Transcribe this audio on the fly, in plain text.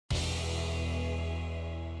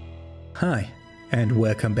Hi, and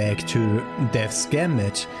welcome back to Dev's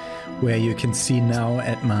Gambit, where you can see now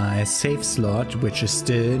at my save slot, which is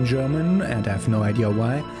still in German, and I have no idea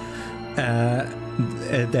why, that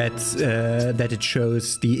it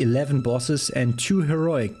shows the 11 bosses and 2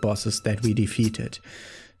 heroic bosses that we defeated.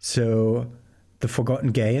 So the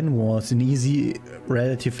Forgotten Gain was an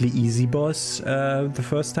relatively easy boss the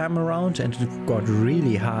first time around, and it got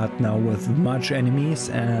really hard now with much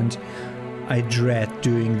enemies, and I dread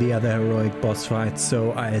doing the other heroic boss fights,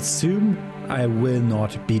 so I assume I will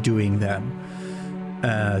not be doing them.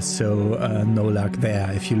 So no luck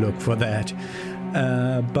there if you look for that.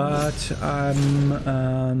 But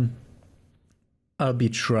I'll be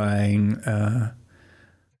trying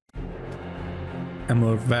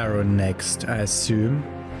Amulvaro next, I assume.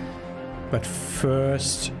 But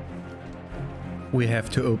first we have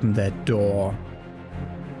to open that door.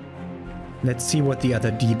 Let's see what the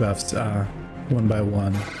other debuffs are, one by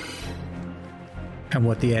one. And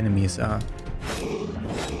what the enemies are.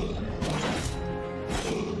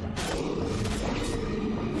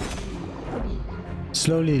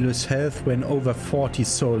 Slowly lose health when over 40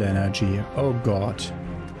 soul energy. Oh god.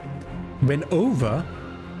 When over?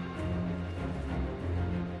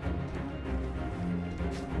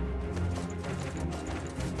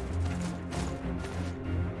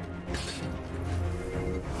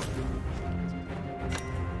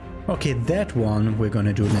 Okay, that one we're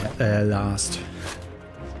gonna do last.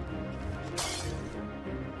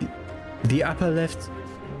 The upper left,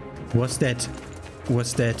 was that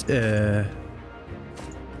a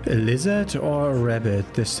lizard or a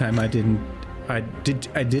rabbit? This time I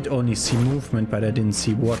did only see movement, but I didn't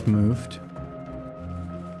see what moved.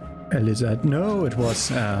 A lizard? No, it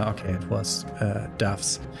was okay, it was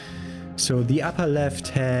doves. So the upper left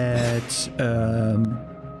had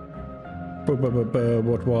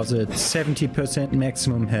what was it? 70%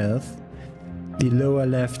 maximum health. The lower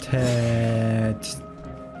left had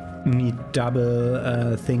need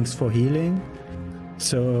double things for healing.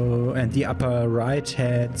 So, and the upper right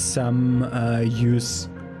had some use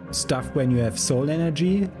stuff when you have soul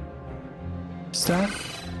energy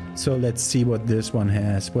stuff. So let's see what this one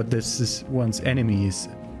has, what this one's enemies.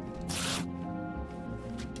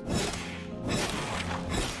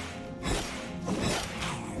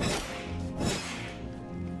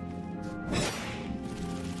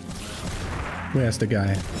 Where's the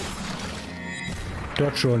guy?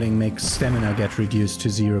 Dodge rolling makes stamina get reduced to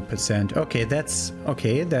 0%. Okay, that's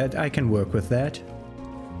okay, that I can work with that.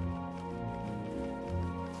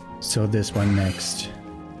 So this one next.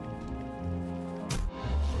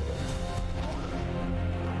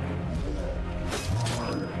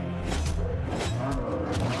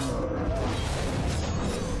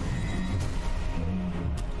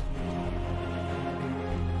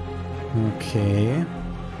 Okay.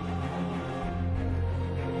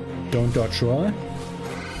 Don't dodge roll.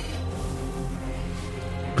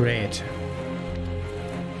 Great.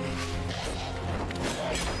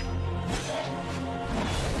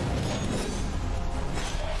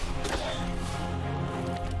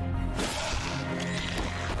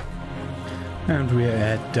 And we're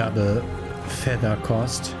at double feather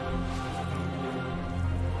cost.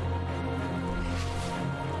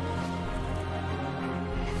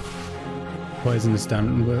 Poison is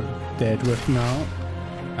dead with now.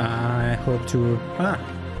 I hope to...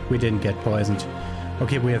 we didn't get poisoned.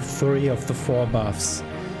 Okay, we have 3 of the 4 buffs.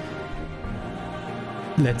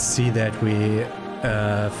 Let's see that we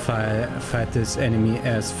fight this enemy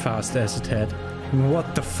as fast as it had.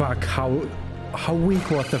 What the fuck? How weak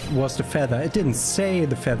was the feather? It didn't say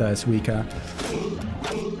the feather is weaker.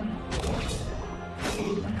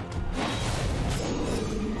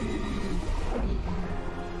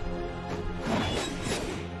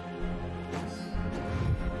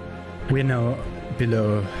 We're now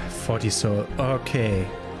below 40 soul. Okay.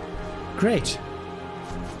 Great.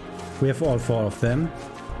 We have all 4 of them.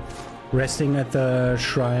 Resting at the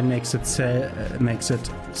shrine makes it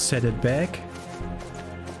set it back.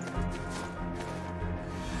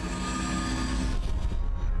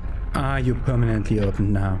 Are you permanently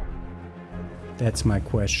open now? That's my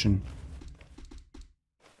question.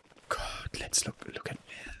 God, let's look at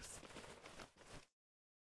health.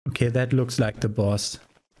 Okay, that looks like the boss.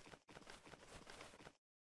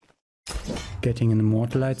 Getting an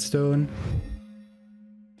immortality stone.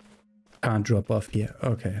 Can't drop off here.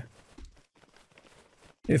 Okay.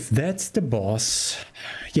 If that's the boss...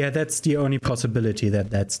 Yeah, that's the only possibility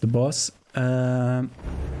that that's the boss.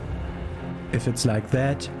 If it's like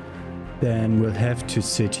that, then we'll have to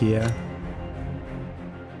sit here.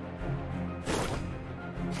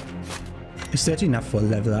 Is that enough for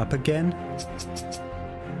level up again?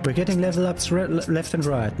 We're getting level ups left and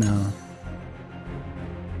right now.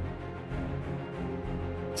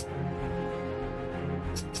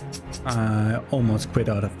 I almost quit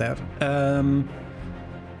out of that.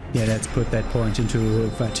 Yeah, let's put that point into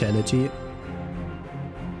vitality.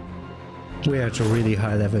 We're at a really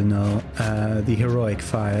high level now. The heroic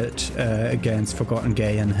fight against Forgotten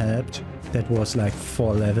Gaian helped. That was like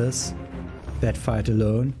 4 levels. That fight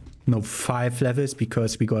alone. No, 5 levels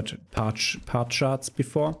because we got part shards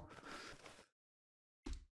before.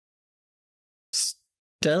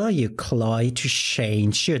 Still you cloy to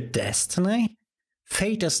change your destiny?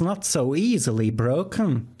 Fate is not so easily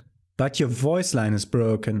broken. But your voice line is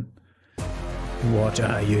broken. What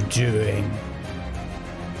are you doing?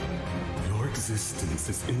 Your existence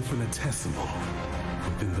is infinitesimal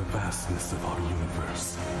within the vastness of our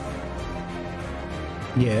universe.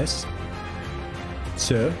 Yes.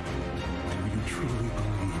 So? Do you truly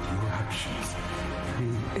believe your actions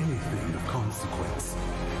mean anything of consequence?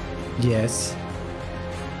 Yes.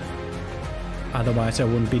 Otherwise I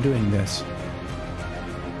wouldn't be doing this.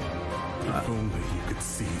 If only you could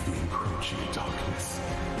see the encroaching darkness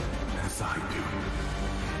as I do.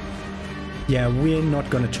 Yeah, we're not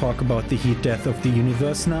gonna talk about the heat death of the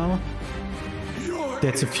universe now.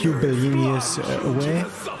 That's a few billion years away.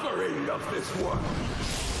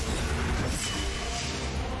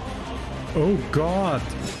 Oh god.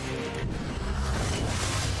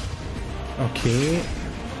 Okay.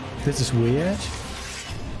 This is weird.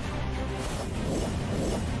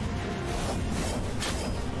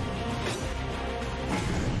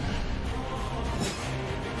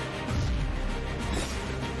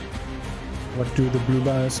 What do the blue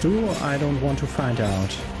bars do? I don't want to find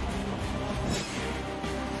out.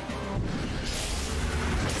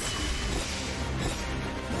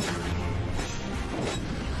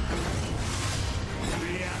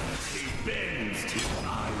 Reality bends to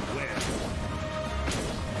my will.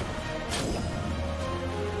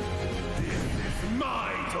 This is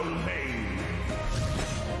my domain.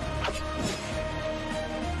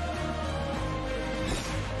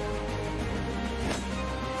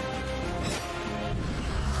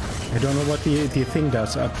 I don't know what the thing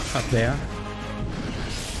does up there.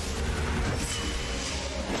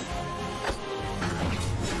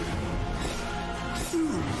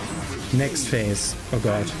 Next phase. Oh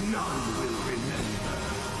god.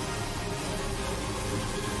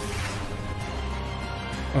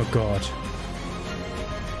 Oh god.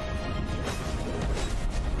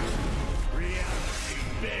 Reality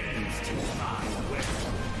bends to my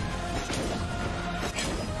will.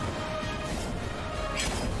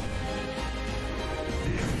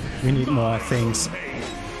 We need more things.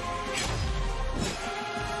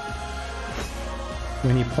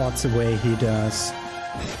 When he ports away, he does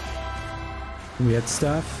weird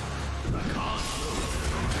stuff.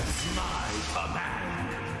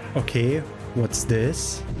 Okay, what's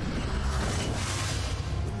this?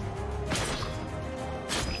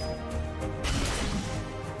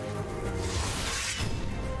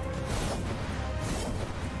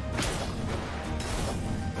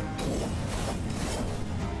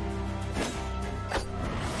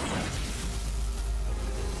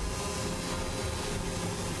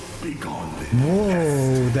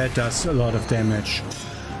 Whoa, that does a lot of damage.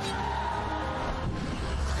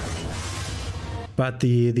 But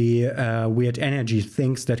the weird energy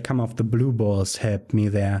things that come off the blue balls helped me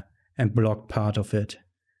there and blocked part of it.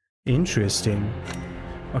 Interesting.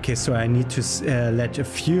 Okay, so I need to let a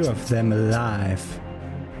few of them alive.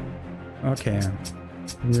 Okay.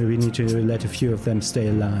 We need to let a few of them stay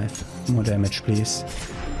alive. More damage, please.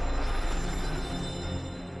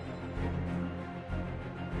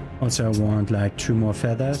 Also, I want like 2 more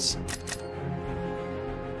feathers.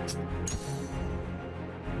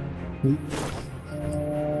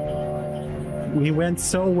 We went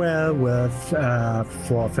so well with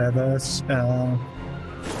 4 feathers a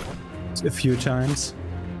few times.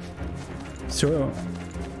 So,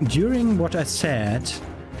 during what I said,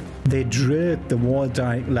 they drilled the wall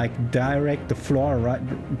the floor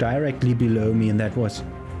right directly below me, and that was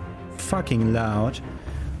fucking loud.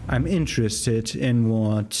 I'm interested in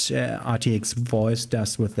what RTX voice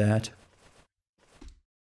does with that.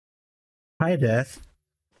 Hi, Death.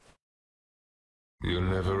 You're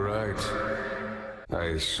never right. I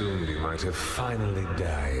assumed you might have finally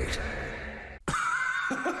died.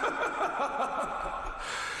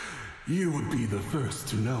 You would be the first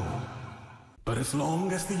to know. But as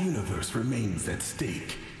long as the universe remains at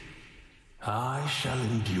stake, I shall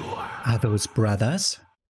endure. Are those brothers?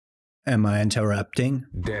 Am I interrupting?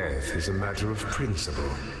 Death is a matter of principle.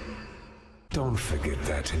 Don't forget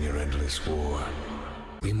that in your endless war.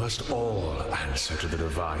 We must all answer to the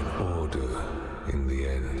divine order in the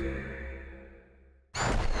end.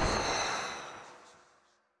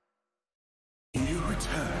 You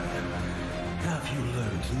return. Have you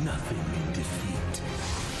learned nothing in defeat?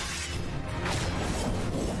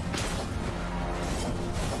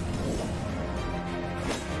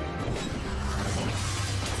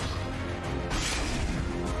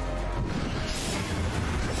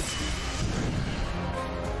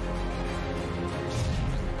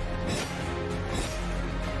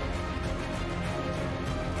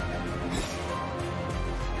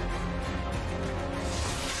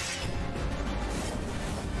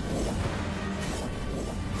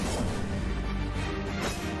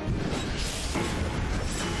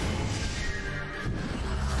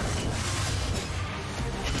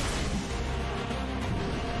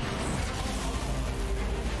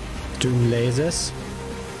 Doing lasers.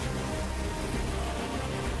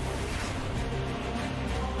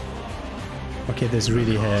 Okay, this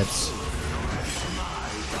really hurts.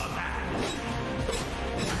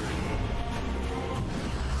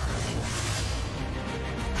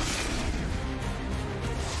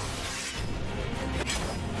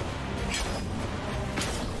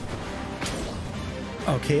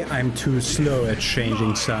 Okay, I'm too slow at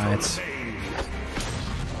changing sides.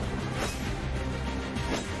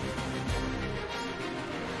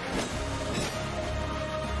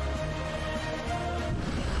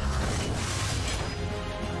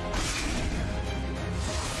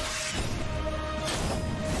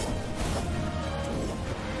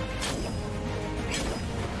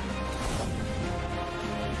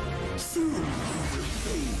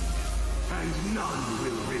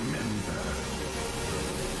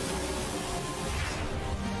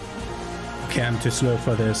 Okay, I'm too slow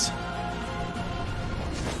for this.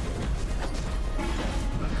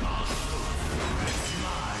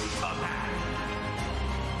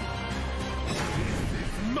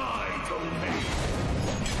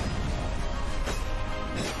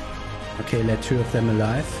 Okay, let two of them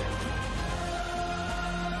alive.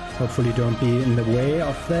 Hopefully don't be in the way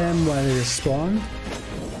of them while they spawn.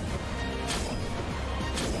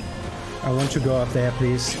 I want to go up there,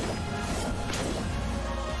 please.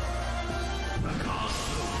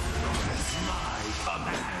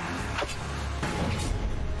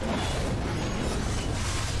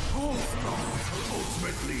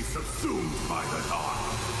 Subsumed by the dark,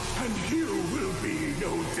 and you will be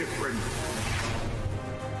no different.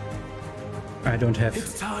 I don't have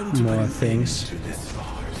more things.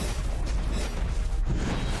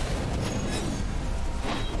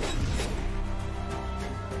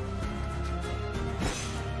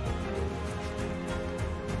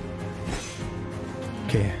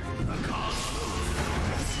 Okay.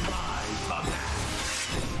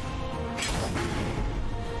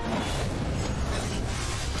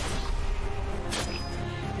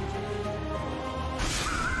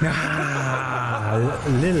 A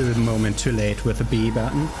little moment too late with the B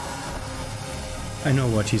button. I know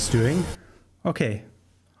what he's doing. Okay.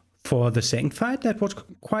 For the second fight, that was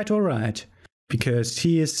quite alright. Because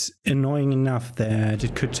he is annoying enough that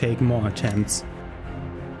it could take more attempts.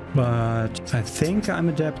 But I think I'm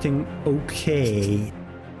adapting okay.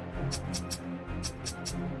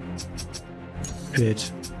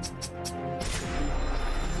 Bit.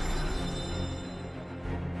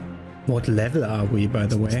 What level are we, by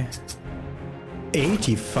the way?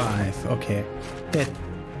 85. Okay. That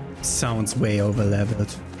sounds way over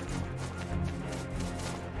leveled.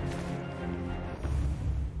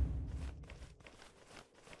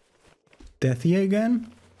 Deathy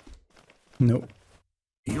again? No.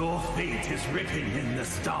 Your fate is written in the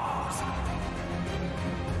stars.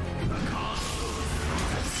 The castle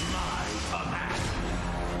is my command.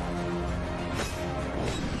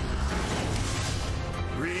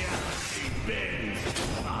 Reality bends to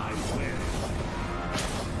my will.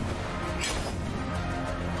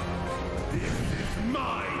 This is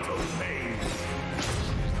my domain.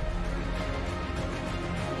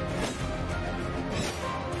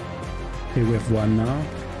 Okay, we have one now.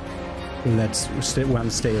 Let's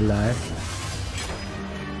one stay alive.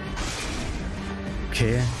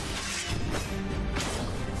 Okay.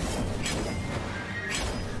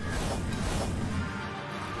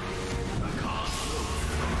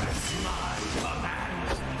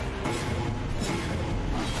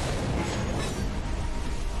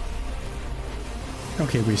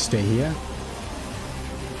 Okay, we stay here.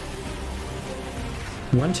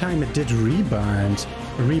 One time it did rebound.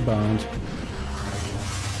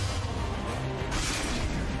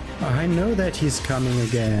 I know that he's coming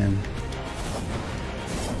again.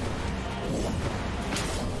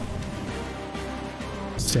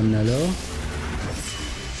 Stamina low.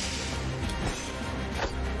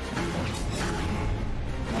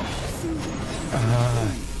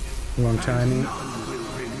 Wrong timing. None will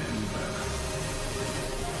remember.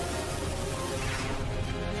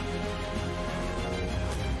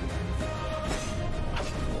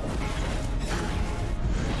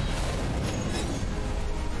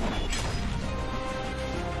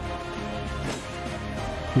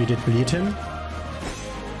 We did bleed him.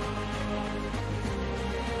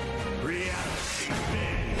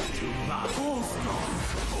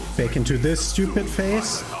 Back into this stupid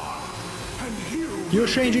phase. You're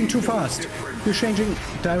changing too fast. You're changing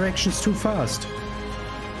directions too fast.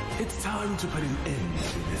 It's time to put an end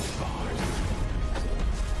to this farce.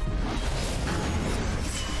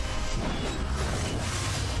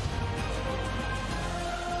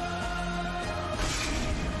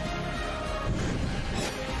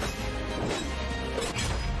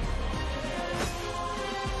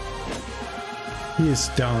 He is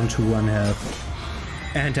down to 1 health.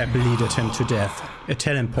 And I bleeded him to death. A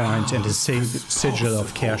talent point and a sigil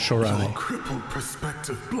of Care Shorai. Your crippled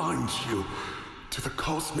perspective blinds you to the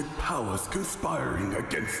cosmic powers conspiring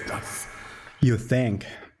against us. You think?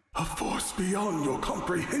 A force beyond your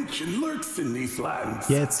comprehension lurks in these lands.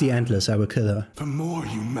 Yeah, it's the Endless. I will kill her. The more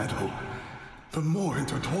you meddle, the more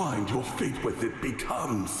intertwined your fate with it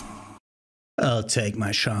becomes. I'll take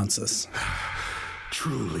my chances.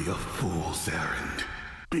 Truly a fool's errand.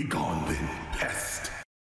 Begone then, pest.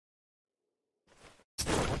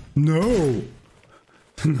 No!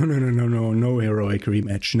 No heroic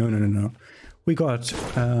rematch. No. We got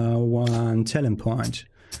 1 talent point,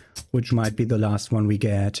 which might be the last one we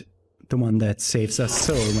get. The one that saves us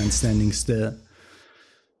soul when standing still.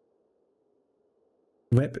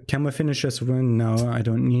 Can we finish this run? No, I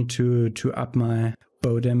don't need to up my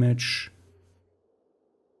bow damage.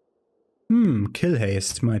 Kill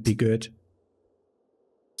haste might be good.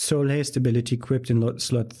 Soul haste ability equipped in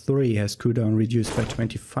slot 3 has cooldown reduced by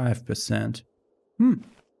 25%.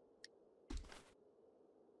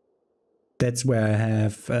 That's where I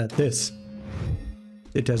have this.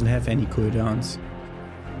 It doesn't have any cooldowns.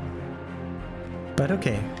 But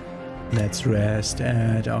okay, let's rest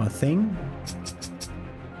at our thing.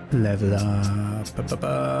 Level up.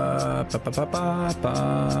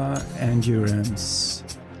 Endurance.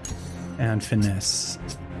 And finesse.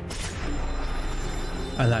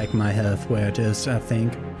 I like my health where it is, I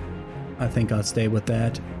think. I think I'll stay with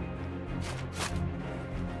that.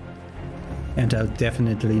 And I'll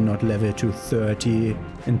definitely not level to 30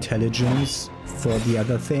 intelligence for the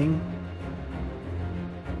other thing.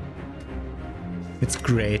 It's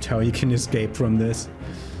great how you can escape from this.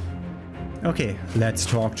 Okay, let's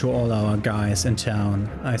talk to all our guys in town.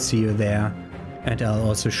 I see you there. And I'll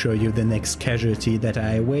also show you the next casualty that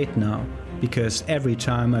I await now. Because every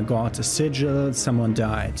time I got a sigil, someone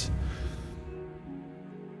died.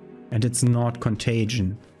 And it's not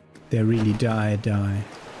contagion. They really die.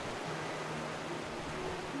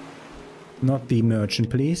 Not the merchant,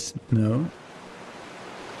 please. No.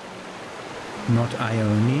 Not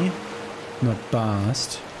Ione. Not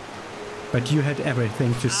Bast. But you had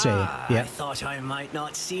everything to say. Yeah. I thought I might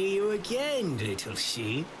not see you again, little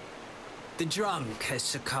sheep. The drunk has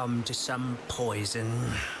succumbed to some poison,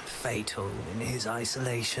 fatal in his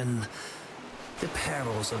isolation. The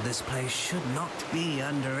perils of this place should not be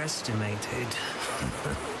underestimated.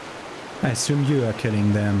 I assume you are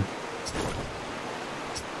killing them.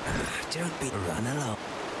 Don't be run along.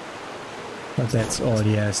 But that's all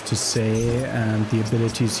he has to say, and the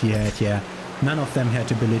abilities he had, yeah. None of them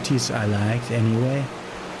had abilities I liked anyway.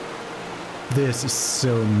 This is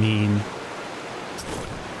so mean.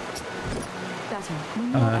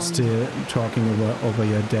 Still talking over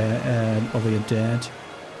your dad.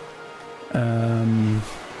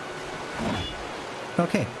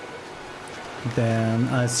 Okay. Then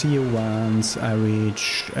I'll see you once I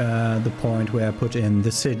reach the point where I put in the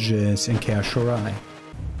sigils in Care Shorai.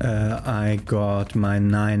 I got my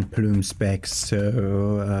 9 plumes back,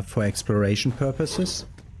 so for exploration purposes.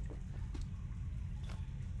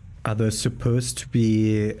 Are those supposed to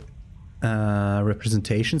be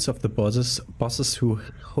representations of the bosses who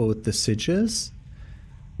hold the sigils?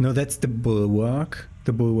 No, that's the bulwark.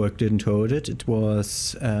 The bulwark didn't hold it. It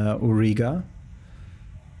was Auriga.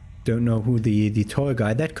 Don't know who the tall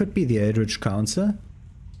guy. That could be the Eldritch Council.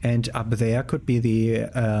 And up there could be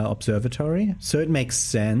the observatory. So it makes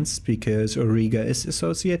sense because Auriga is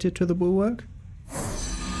associated to the bulwark.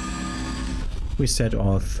 We set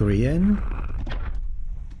all 3 in.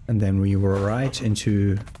 And then we were right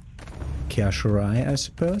into Care Shorai, I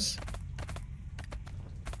suppose.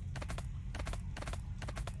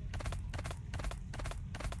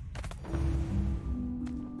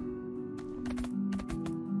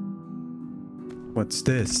 What's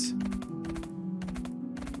this?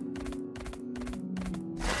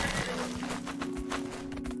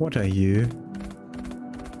 What are you?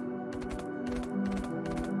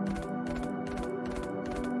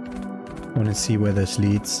 I want to see where this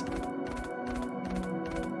leads.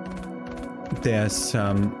 There's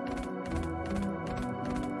some...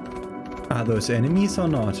 Are those enemies or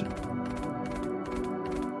not?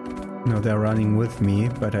 No, they're running with me,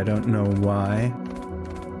 but I don't know why.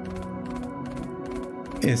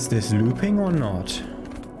 Is this looping or not?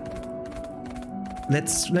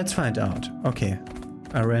 Let's find out. Okay.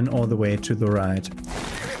 I ran all the way to the right.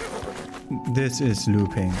 This is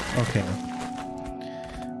looping. Okay.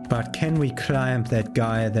 But can we climb that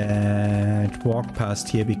guy that walked past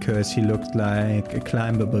here because he looked like a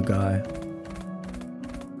climbable guy?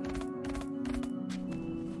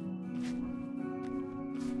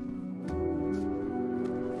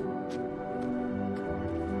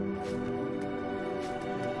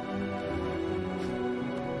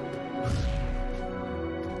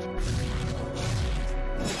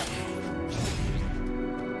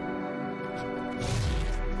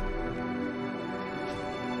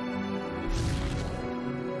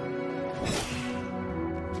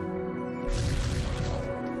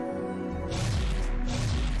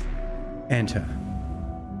 Enter.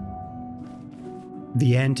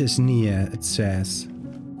 The end is near, it says.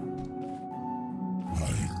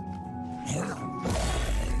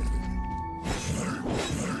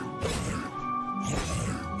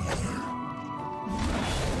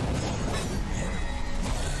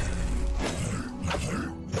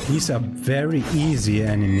 These are very easy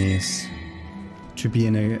enemies to be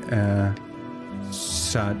in a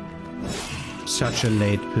such a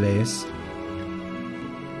late place.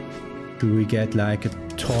 Do we get like a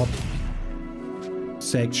top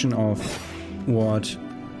section of what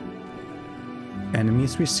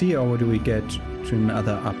enemies we see, or do we get to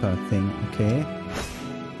another upper thing? Okay.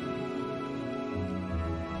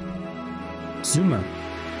 Zuma.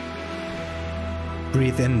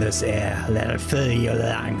 Breathe in this air, let it fill your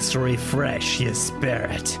lungs, refresh your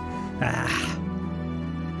spirit.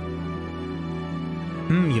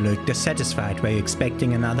 You look dissatisfied. Were you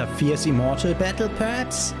expecting another fierce immortal battle,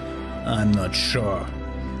 perhaps? I'm not sure.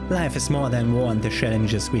 Life is more than war and the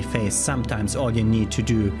challenges we face. Sometimes all you need to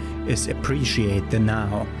do is appreciate the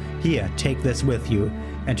now. Here, take this with you,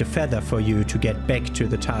 and a feather for you to get back to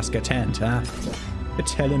the task at hand, huh? A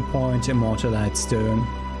talent point, immortalite stone.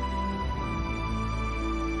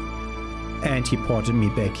 And he ported me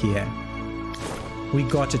back here. We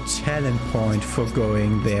got a talent point for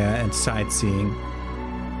going there and sightseeing.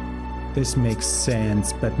 This makes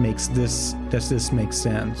sense, but does this make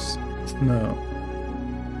sense? No.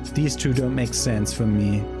 These two don't make sense for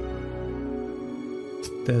me.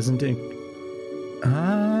 Doesn't it?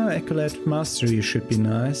 Acolyte Mastery should be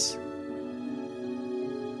nice.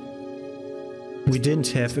 We didn't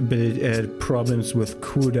have problems with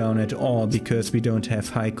cooldown at all because we don't have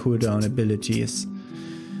high cooldown abilities.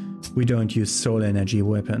 We don't use soul energy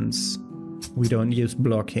weapons. We don't use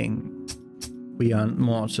blocking. We aren't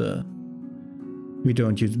mortal. We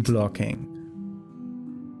don't use blocking.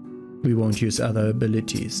 We won't use other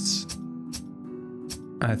abilities.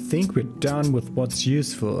 I think we're done with what's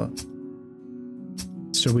useful.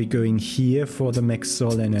 So we're going here for the max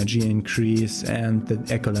soul energy increase and the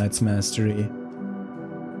Acolyte's Mastery.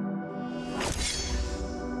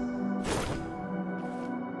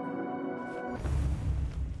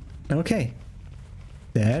 Okay.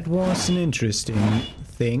 That was an interesting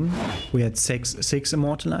thing. We had six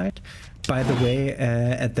immortalite. By the way,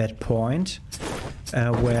 at that point,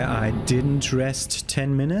 where I didn't rest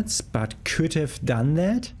 10 minutes, but could have done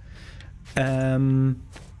that.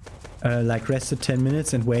 Like rested 10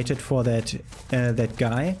 minutes and waited for that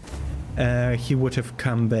guy. He would have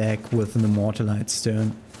come back with an immortalite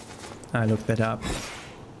stone. I looked that up.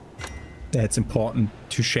 That's important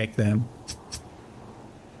to check them.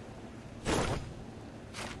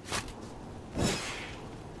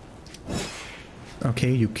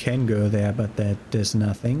 Okay, you can go there, but that does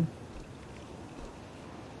nothing.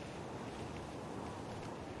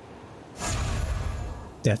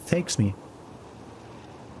 That takes me.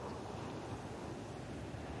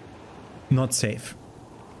 Not safe.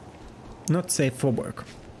 Not safe for work.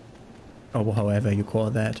 Or however you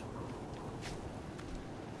call that.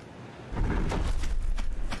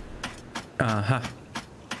 Aha.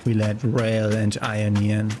 We let rail and iron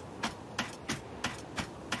in.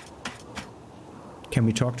 Can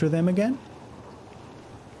we talk to them again?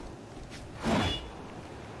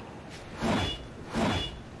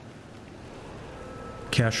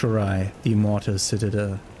 Kashurai, the Immortal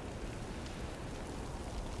Citadel.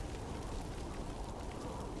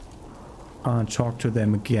 Talk to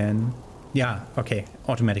them again. Yeah, okay.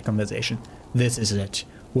 Automatic conversation. This is it.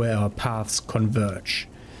 where our paths converge.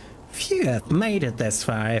 Few have made it this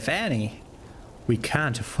far, if any. We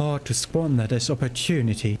can't afford to squander this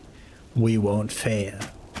opportunity. We won't fail.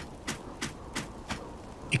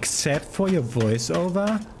 Except for your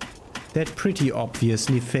voiceover, that pretty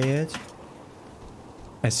obviously failed.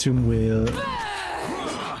 I assume we'll...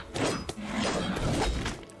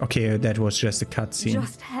 Okay, that was just a cutscene.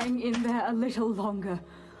 Just hang in there a little longer.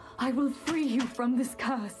 I will free you from this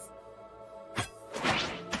curse.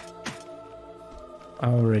 I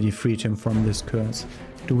already freed him from this curse.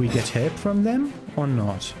 Do we get help from them or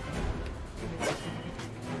not?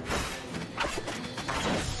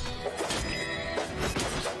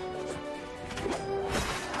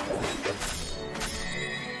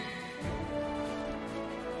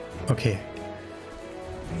 Okay.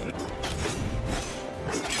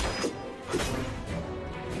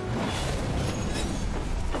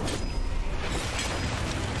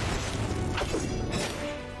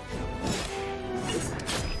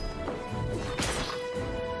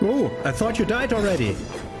 Oh, I thought you died already.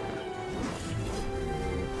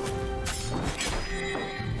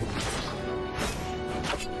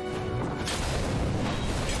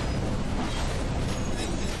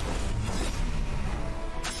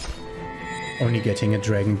 Only getting a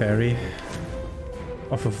dragonberry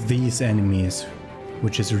off of these enemies,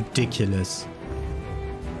 which is ridiculous.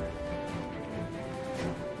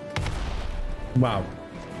 Wow.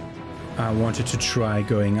 I wanted to try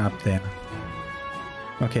going up there.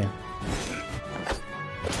 Okay.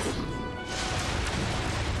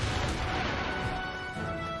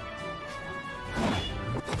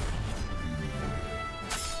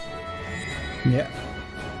 Yeah.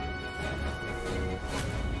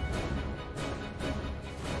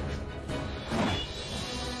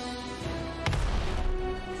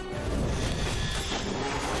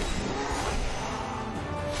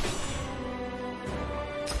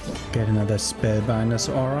 Get another Spellbinder's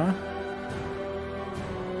aura.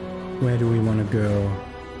 Where do we want to go?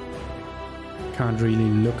 Can't really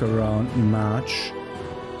look around much.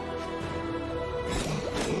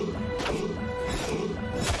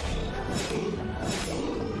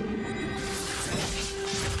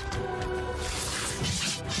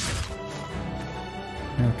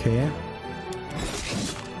 Okay.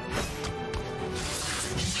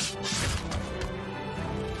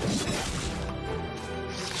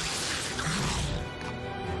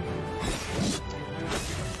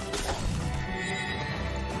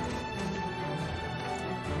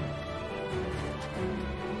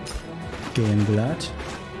 Gain blood.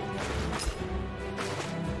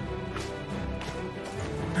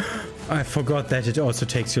 I forgot that it also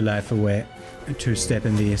takes your life away to step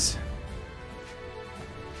in these.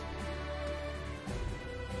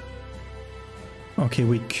 Okay,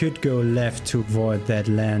 we could go left to avoid that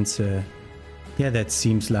lancer. Yeah, that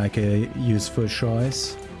seems like a useful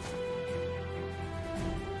choice.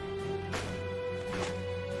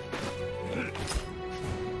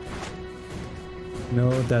 No,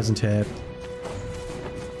 it doesn't help.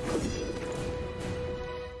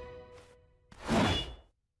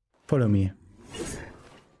 Follow me.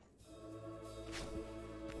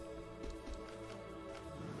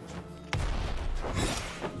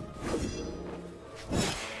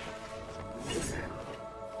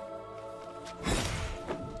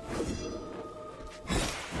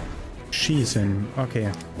 Schism, okay.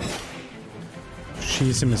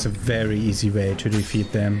 Schism is a very easy way to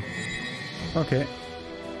defeat them. Okay.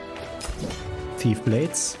 Thief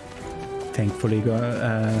Blades. Thankfully,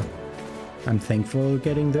 I'm thankful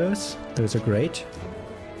getting those. Those are great.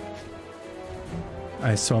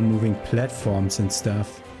 I saw moving platforms and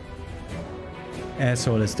stuff.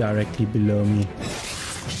 Asshole is directly below me.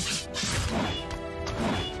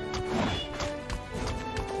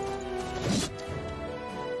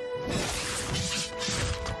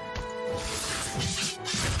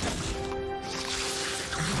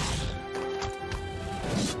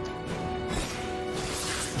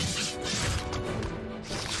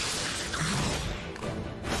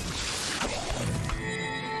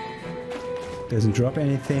 Doesn't drop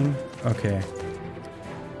anything? Okay.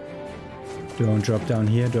 Don't drop down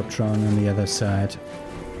here, drop down on the other side.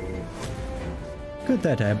 Good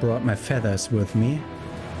that I brought my feathers with me.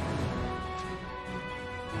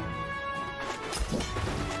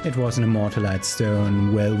 It was an immortalite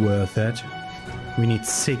stone, well worth it. We need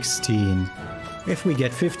 16. If we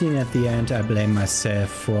get 15 at the end, I blame myself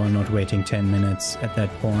for not waiting 10 minutes at that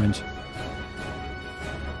point.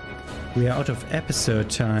 We are out of episode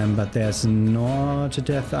time, but there's not a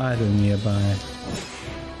death idol nearby.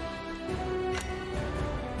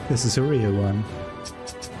 This is a real one.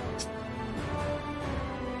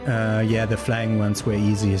 Yeah, the flying ones were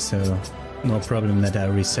easy, so no problem that I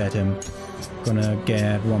reset him. Gonna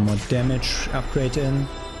get one more damage upgrade in.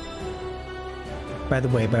 By the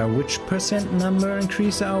way, by which percent number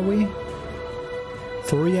increase are we?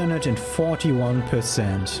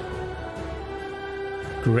 341%.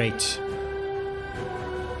 Great.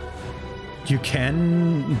 You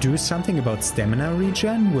can do something about stamina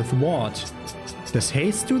regen? With what? Does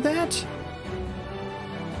haste do that?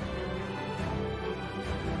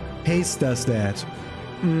 Haste does that.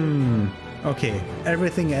 Okay,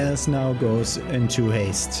 everything else now goes into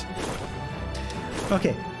haste.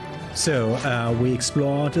 Okay, so we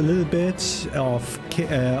explored a little bit of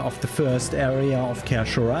the first area of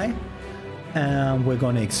Kashurai, and we're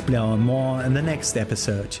gonna explore more in the next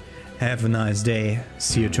episode. Have a nice day.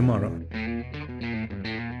 See you tomorrow.